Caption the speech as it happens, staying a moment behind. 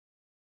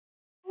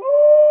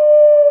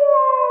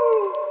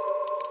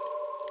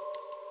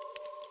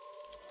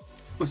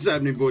What's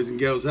happening, boys and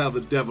girls? How the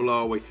devil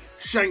are we?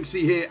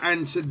 Shanksy here,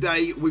 and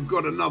today we've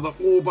got another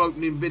orb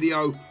opening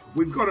video.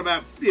 We've got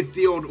about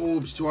 50 odd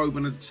orbs to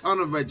open, a ton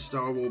of red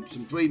star orbs,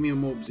 some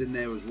premium orbs in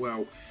there as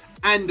well.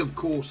 And of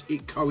course,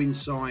 it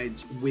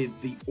coincides with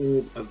the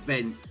orb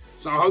event.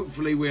 So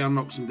hopefully we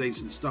unlock some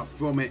decent stuff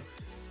from it.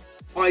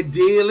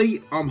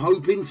 Ideally, I'm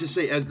hoping to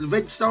see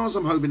red stars.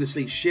 I'm hoping to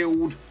see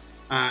Shield.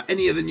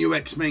 Any of the new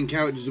X-Men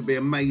characters would be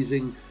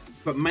amazing,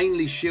 but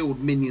mainly Shield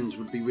minions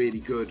would be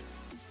really good,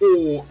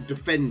 or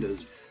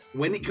defenders.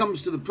 When it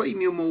comes to the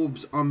premium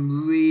orbs,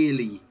 I'm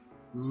really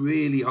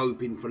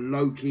hoping for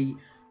Loki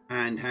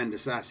and Hand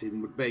Assassin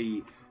would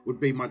be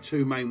my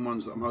two main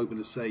ones that I'm hoping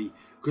to see,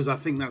 because I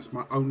think that's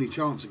my only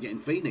chance of getting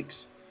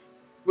Phoenix.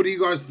 What do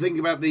you guys think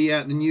about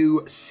the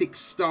new 6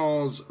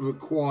 stars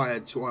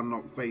required to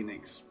unlock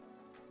Phoenix?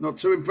 Not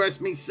too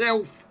impressed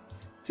myself,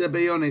 to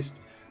be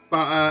honest.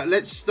 But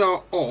let's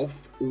start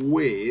off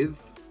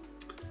with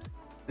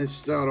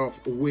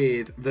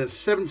the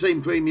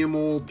 17 premium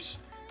orbs.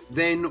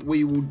 Then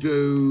we will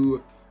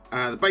do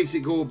the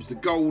basic orbs, the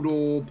gold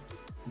orb,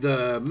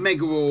 the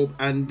mega orb,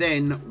 and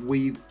then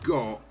we've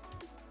got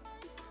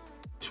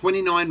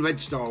 29 red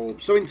star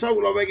orbs. So in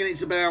total, I reckon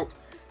it's about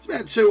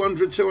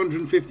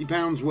 250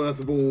 pounds worth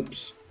of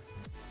orbs.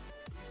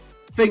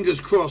 Fingers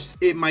crossed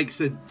it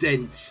makes a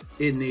dent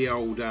in the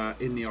old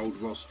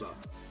roster.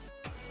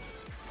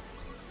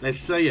 Let's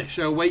see it,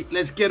 shall we?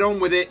 Let's get on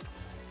with it.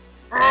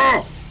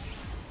 Oh!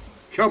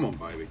 Come on,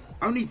 baby.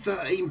 Only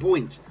 13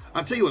 points.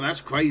 I'll tell you what,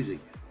 that's crazy.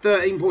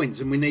 13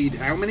 points, and we need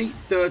how many?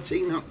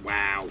 13.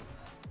 Wow.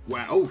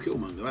 Wow. Oh,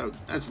 Killmonger.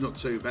 That's not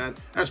too bad.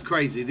 That's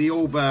crazy. The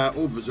orb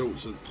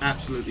results are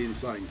absolutely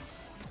insane.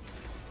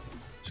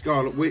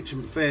 Scarlet Witch,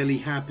 I'm fairly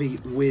happy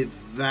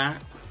with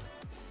that.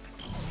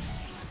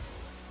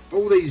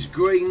 All these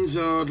greens,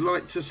 I'd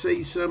like to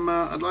see some.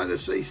 I'd like to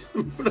see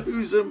some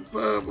blues and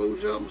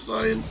purples. You know what I'm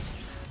saying?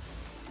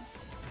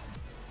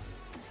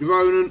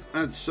 Ronan,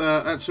 that's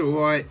all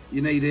right.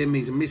 You need him.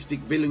 He's a mystic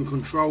villain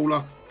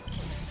controller.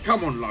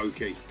 Come on,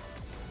 Loki.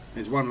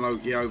 There's one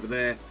Loki over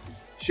there.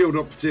 Shield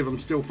operative, I'm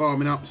still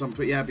farming up, so I'm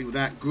pretty happy with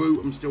that.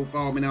 Groot, I'm still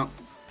farming up.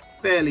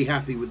 Fairly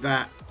happy with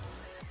that.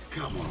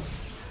 Come on.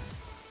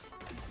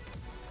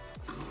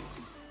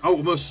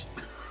 Ultimus.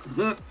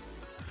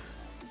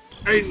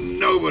 Ain't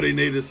nobody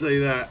need to see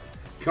that.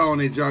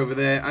 Carnage over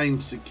there. Aim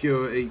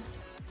security.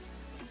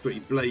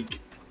 Pretty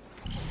bleak.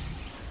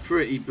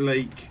 Pretty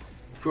bleak.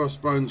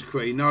 Crossbones,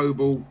 Kree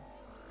Noble.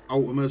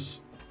 Ultimus.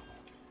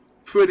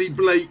 Pretty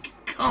bleak.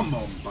 Come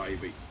on,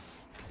 baby.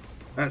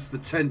 That's the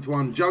 10th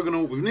one.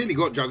 Juggernaut. We've nearly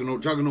got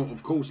Juggernaut. Juggernaut,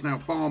 of course, now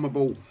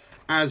farmable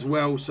as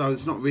well, so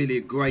it's not really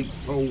a great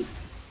pull.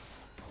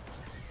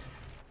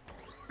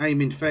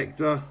 Aim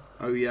Infector.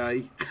 Oh,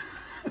 yay.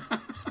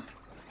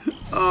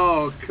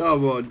 Oh,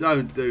 come on.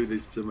 Don't do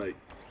this to me.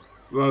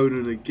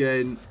 Ronan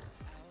again.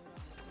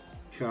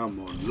 Come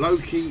on.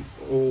 Loki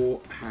or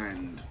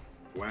Hand.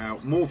 Wow.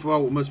 More for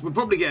Ultimus. We'll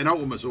probably get an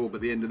Ultimus orb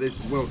at the end of this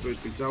as well,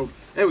 truth be told.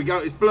 There we go.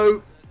 It's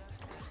blue.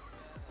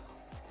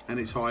 And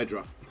it's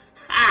Hydra.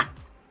 Ha!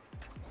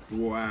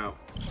 Wow.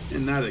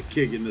 Isn't that a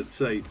kick in the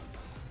teeth?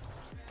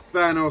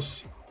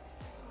 Thanos.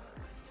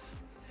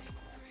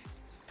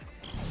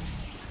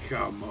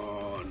 Come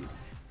on.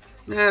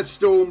 Nah,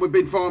 Storm, we've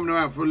been farming her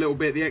out for a little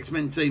bit. The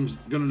X-Men team's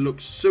going to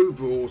look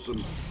super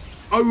awesome.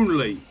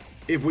 Only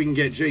if we can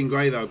get Jean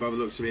Grey, though, by the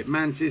looks of it.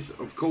 Mantis,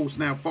 of course,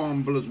 now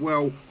farmable as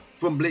well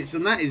from Blitz.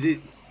 And that is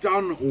it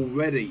done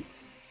already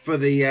for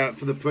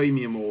the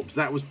premium orbs.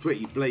 That was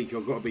pretty bleak,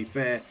 I've got to be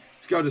fair.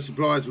 Let's go to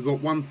supplies. We've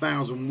got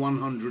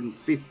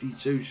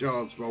 1,152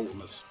 shards for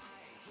Ultimus.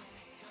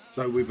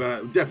 So we're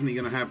definitely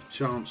going to have a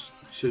chance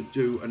to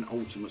do an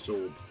Ultimus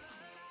orb.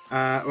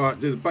 Right,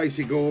 do the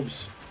basic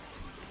orbs.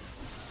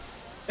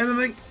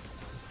 Anything?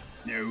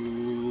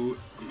 No.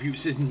 Computer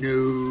says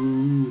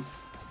no.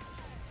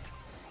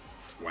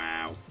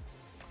 Wow.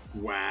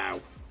 Wow.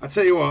 I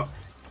tell you what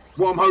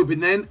I'm hoping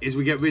then is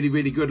we get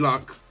really good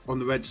luck on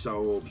the red star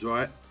orbs,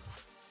 right?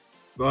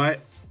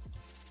 Right?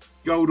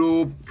 Gold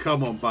orb.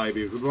 Come on,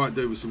 baby. We could right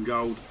do with some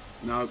gold.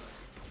 No.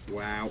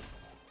 Wow.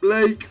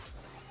 Blake.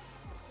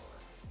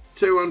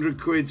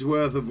 200 quid's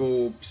worth of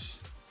orbs.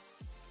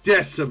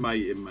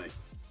 Decimating me.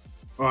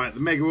 Alright, the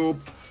mega orb.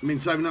 I've been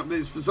saving up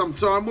this for some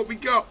time. What we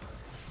got?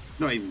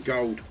 Not even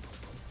gold.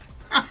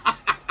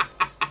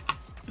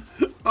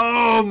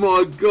 Oh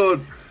my god.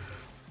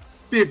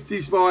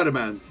 50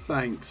 Spider-Man.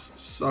 Thanks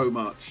so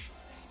much.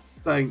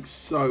 Thanks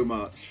so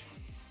much.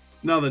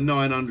 Another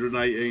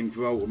 918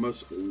 for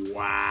Ultimus.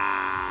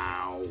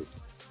 Wow.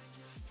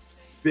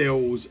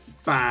 Feels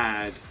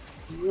bad.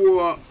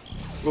 What?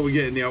 What we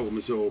get in the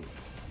Ultimus orb?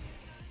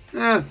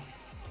 At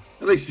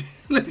least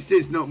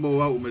there's not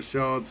more Ultimus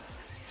shards.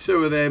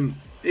 2 of them.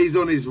 He's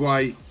on his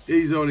way.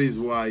 He's on his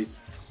way.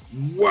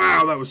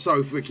 Wow, that was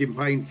so freaking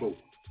painful.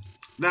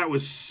 That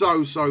was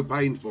so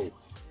painful.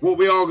 What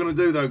we are going to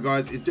do, though,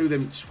 guys, is do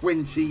them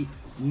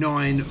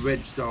 29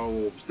 red star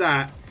orbs.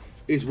 That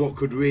is what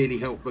could really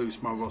help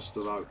boost my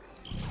roster, though.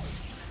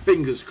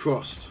 Fingers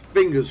crossed.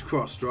 Fingers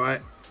crossed,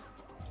 right?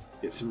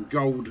 Get some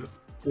gold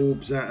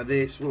orbs out of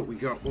this. What we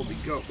got? What we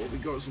got? What we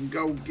got? Some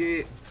gold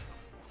gear.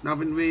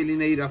 Nothing really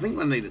needed. I think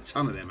I need a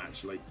ton of them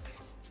actually.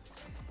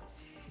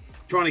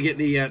 Trying to get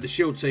the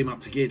shield team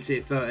up to gear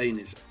tier 13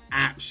 is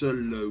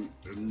absolute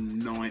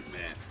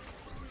nightmare.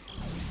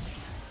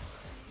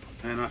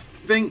 And I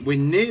think we're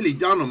nearly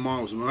done on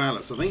Miles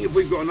Morales. I think if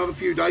we've got another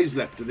few days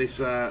left of this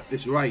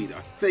this raid,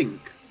 I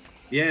think,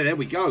 yeah, there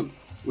we go.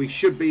 We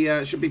should be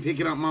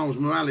picking up Miles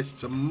Morales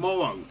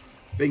tomorrow.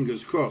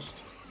 Fingers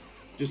crossed.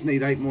 Just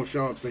need 8 more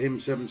shards for him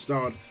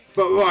 7-starred.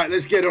 But right,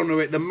 let's get on to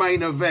it. The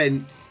main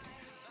event.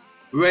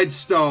 Red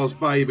stars,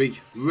 baby.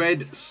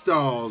 Red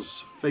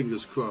stars.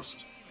 Fingers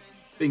crossed.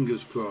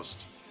 Fingers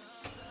crossed.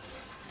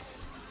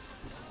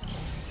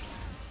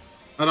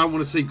 I don't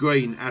want to see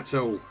green at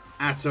all.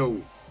 At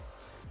all.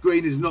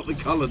 Green is not the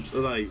colour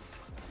today.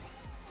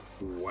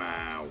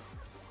 Wow.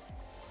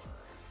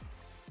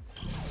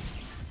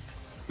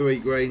 3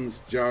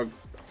 greens, jug.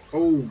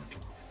 Oh,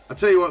 I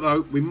tell you what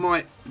though, we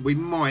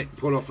might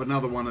pull off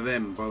another one of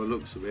them by the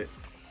looks of it.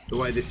 The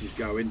way this is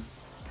going.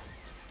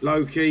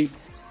 Loki.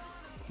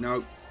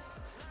 No.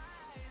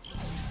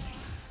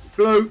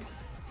 Blue.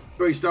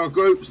 3-star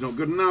groups, not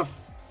good enough.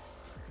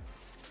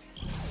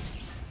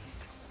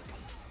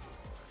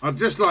 I'd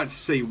just like to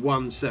see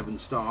 1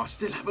 7-star. I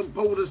still haven't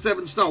pulled a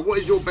 7-star. What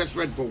is your best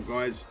Red Bull,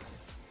 guys?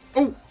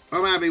 Oh,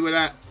 I'm happy with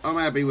that. I'm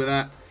happy with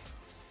that.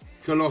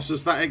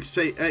 Colossus, that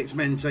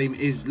X-Men team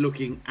is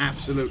looking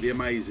absolutely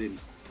amazing.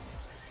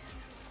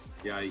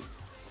 Yay.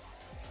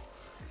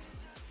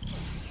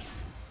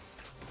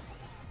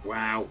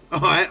 Wow.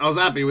 Alright, I was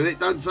happy with it.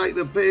 Don't take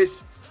the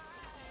piss.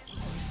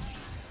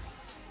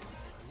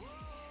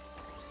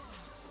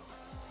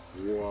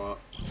 What?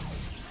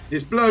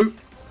 It's blue.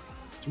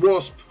 It's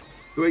Wasp.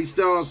 3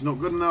 stars, not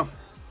good enough.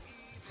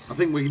 I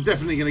think we're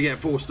definitely going to get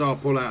a 4-star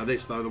pull out of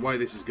this, though, the way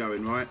this is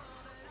going, right?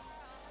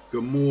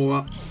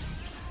 Gamora.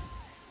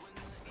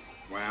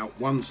 Wow,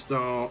 1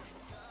 star.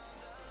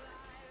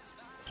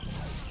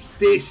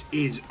 This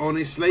is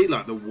honestly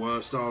like the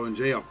worst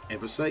RNG I've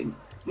ever seen.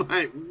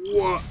 Like,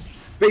 what?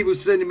 People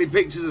sending me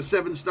pictures of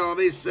 7-star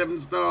this,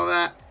 7-star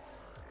that.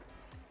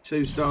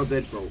 2-star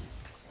Deadpool.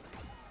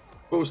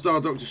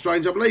 4-star Doctor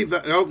Strange, I believe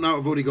that. Oh, no,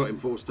 I've already got him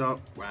 4-star.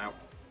 Wow.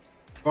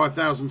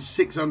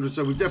 5,600,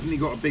 so we've definitely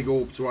got a big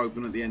orb to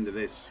open at the end of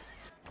this.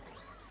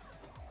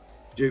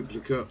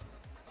 Duplicate.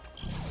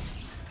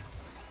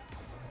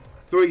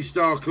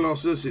 3-star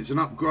Colossus, it's an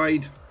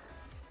upgrade.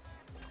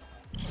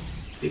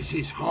 This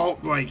is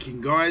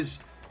heartbreaking, guys.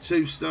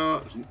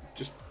 2-star,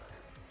 just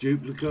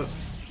duplicate.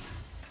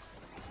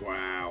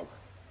 Wow.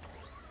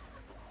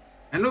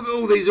 And look at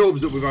all these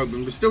orbs that we've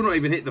opened. We've still not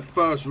even hit the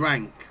first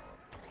rank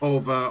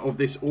of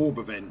this orb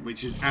event,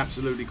 which is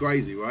absolutely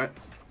crazy, right?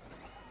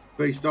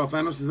 3-star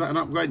Thanos, is that an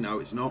upgrade? No,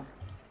 it's not.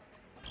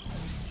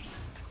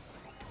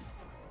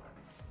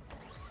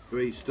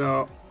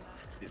 3-star,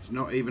 it's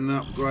not even an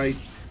upgrade.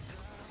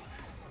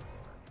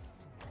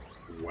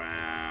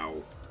 Wow.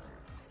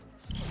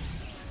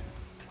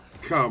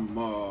 Come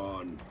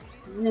on.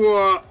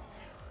 What?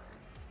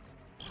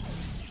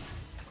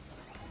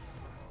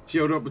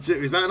 Shield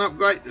opportunity, is that an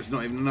upgrade? That's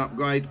not even an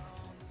upgrade.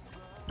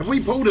 Have we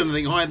pulled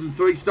anything higher than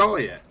 3-star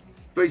yet?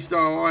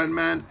 3-star Iron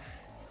Man.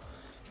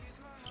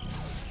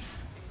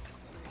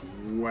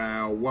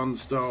 Wow,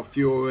 1-star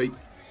Fury.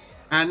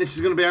 And this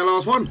is going to be our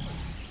last one.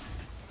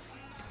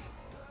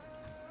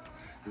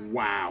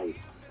 Wow.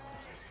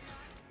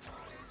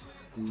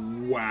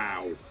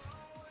 Wow.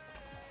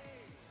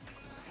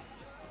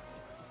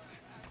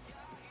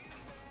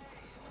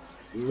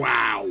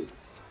 Wow.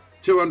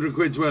 200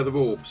 quid's worth of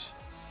orbs.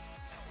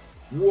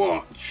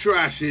 What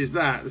trash is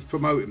that? Let's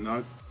promote him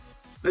though.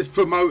 Let's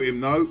promote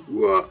him though.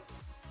 What?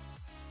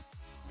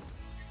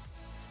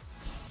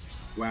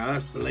 Wow,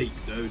 that's bleak,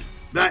 dude.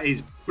 That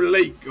is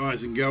bleak,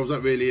 guys and girls.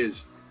 That really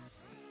is.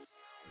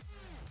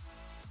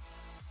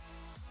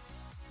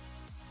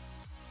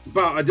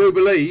 But I do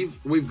believe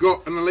we've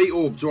got an elite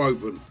orb to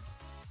open.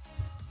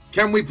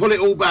 Can we pull it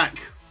all back?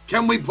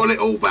 Can we pull it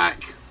all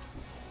back?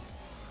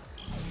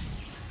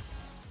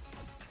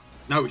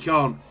 No, we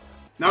can't.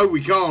 No,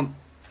 we can't.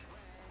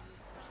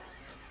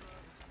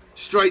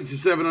 Straight to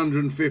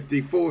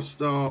 750.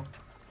 4-star.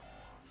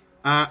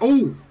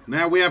 Oh,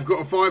 now we have got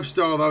a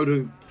 5-star,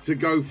 though, to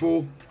go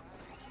for.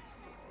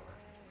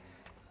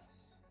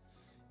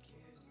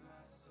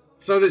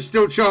 So there's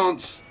still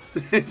chance.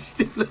 There's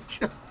still a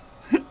chance.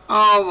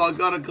 Oh my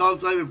God, I can't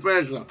take the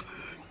pressure.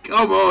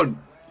 Come on.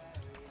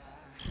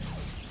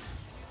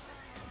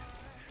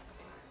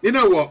 You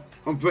know what?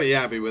 I'm pretty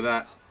happy with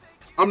that.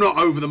 I'm not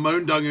over the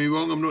moon, don't get me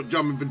wrong. I'm not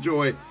jumping for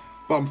joy.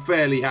 But I'm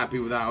fairly happy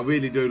with that. I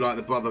really do like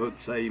the Brotherhood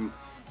team.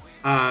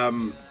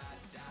 But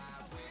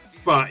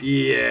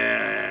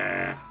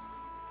yeah.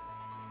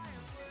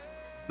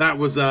 That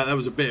was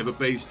a bit of a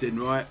beasting,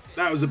 right?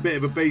 That was a bit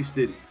of a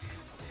beasting.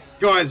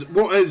 Guys,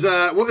 what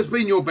has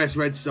been your best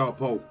Red Star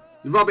pull?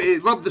 Rub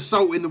the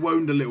salt in the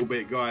wound a little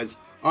bit, guys.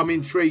 I'm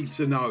intrigued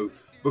to know,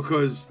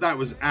 because that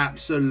was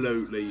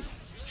absolutely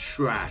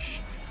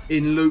trash.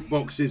 In loot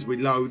boxes with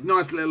load.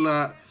 Nice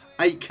little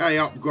 8k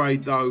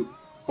upgrade though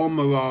on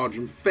Mirage.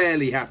 I'm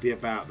fairly happy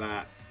about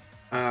that.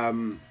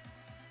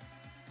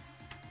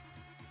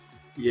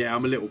 Yeah,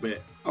 I'm a little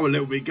bit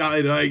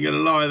gutted. I ain't gonna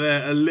lie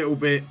there. A little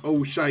bit,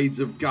 all shades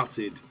of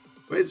gutted.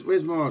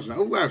 Where's Mirage now?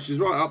 Oh wow, she's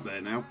right up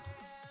there now.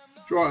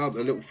 She's right up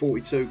there, little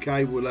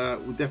 42k.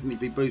 We'll definitely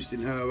be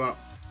boosting her up.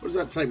 What does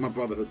that take my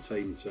Brotherhood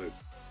team to?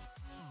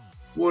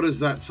 What does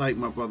that take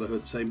my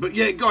Brotherhood team? But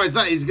yeah, guys,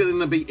 that is going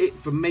to be it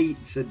for me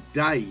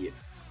today.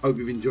 Hope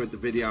you've enjoyed the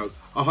video.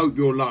 I hope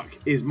your luck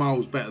is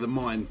miles better than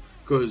mine,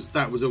 because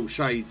that was all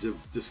shades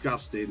of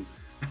disgusting.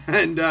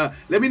 And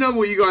let me know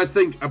what you guys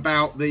think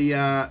about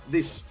the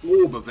this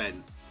orb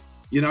event.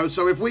 You know,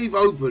 so if we've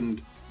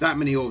opened that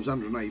many orbs,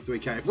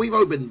 183k, if we've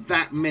opened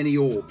that many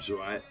orbs,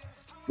 right,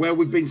 well,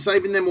 we've been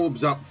saving them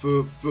orbs up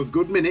for a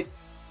good minute.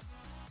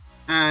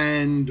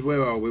 And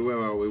where are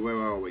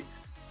we?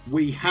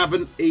 We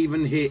haven't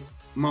even hit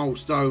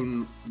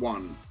milestone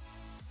 1.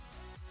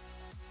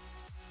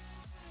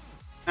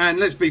 And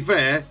let's be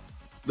fair,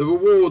 the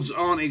rewards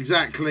aren't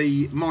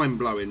exactly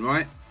mind-blowing,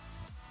 right?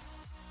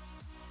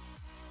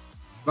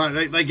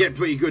 Like they get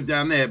pretty good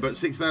down there, but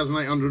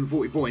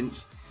 6,840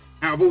 points.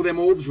 Out of all them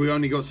orbs, we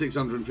only got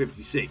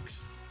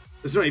 656.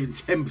 That's not even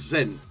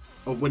 10%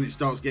 of when it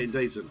starts getting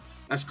decent.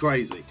 That's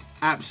crazy.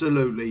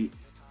 Absolutely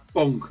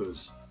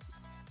bonkers.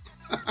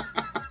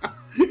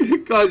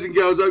 Guys and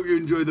girls, hope you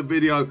enjoyed the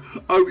video.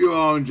 Hope your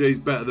RNG is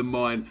better than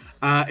mine.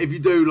 If you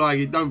do like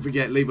it, don't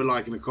forget, leave a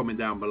like and a comment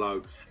down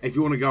below. If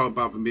you want to go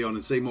above and beyond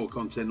and see more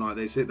content like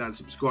this, hit that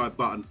subscribe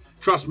button.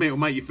 Trust me, it will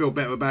make you feel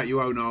better about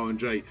your own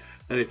RNG.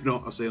 And if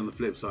not, I'll see you on the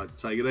flip side.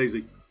 Take it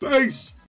easy. Peace!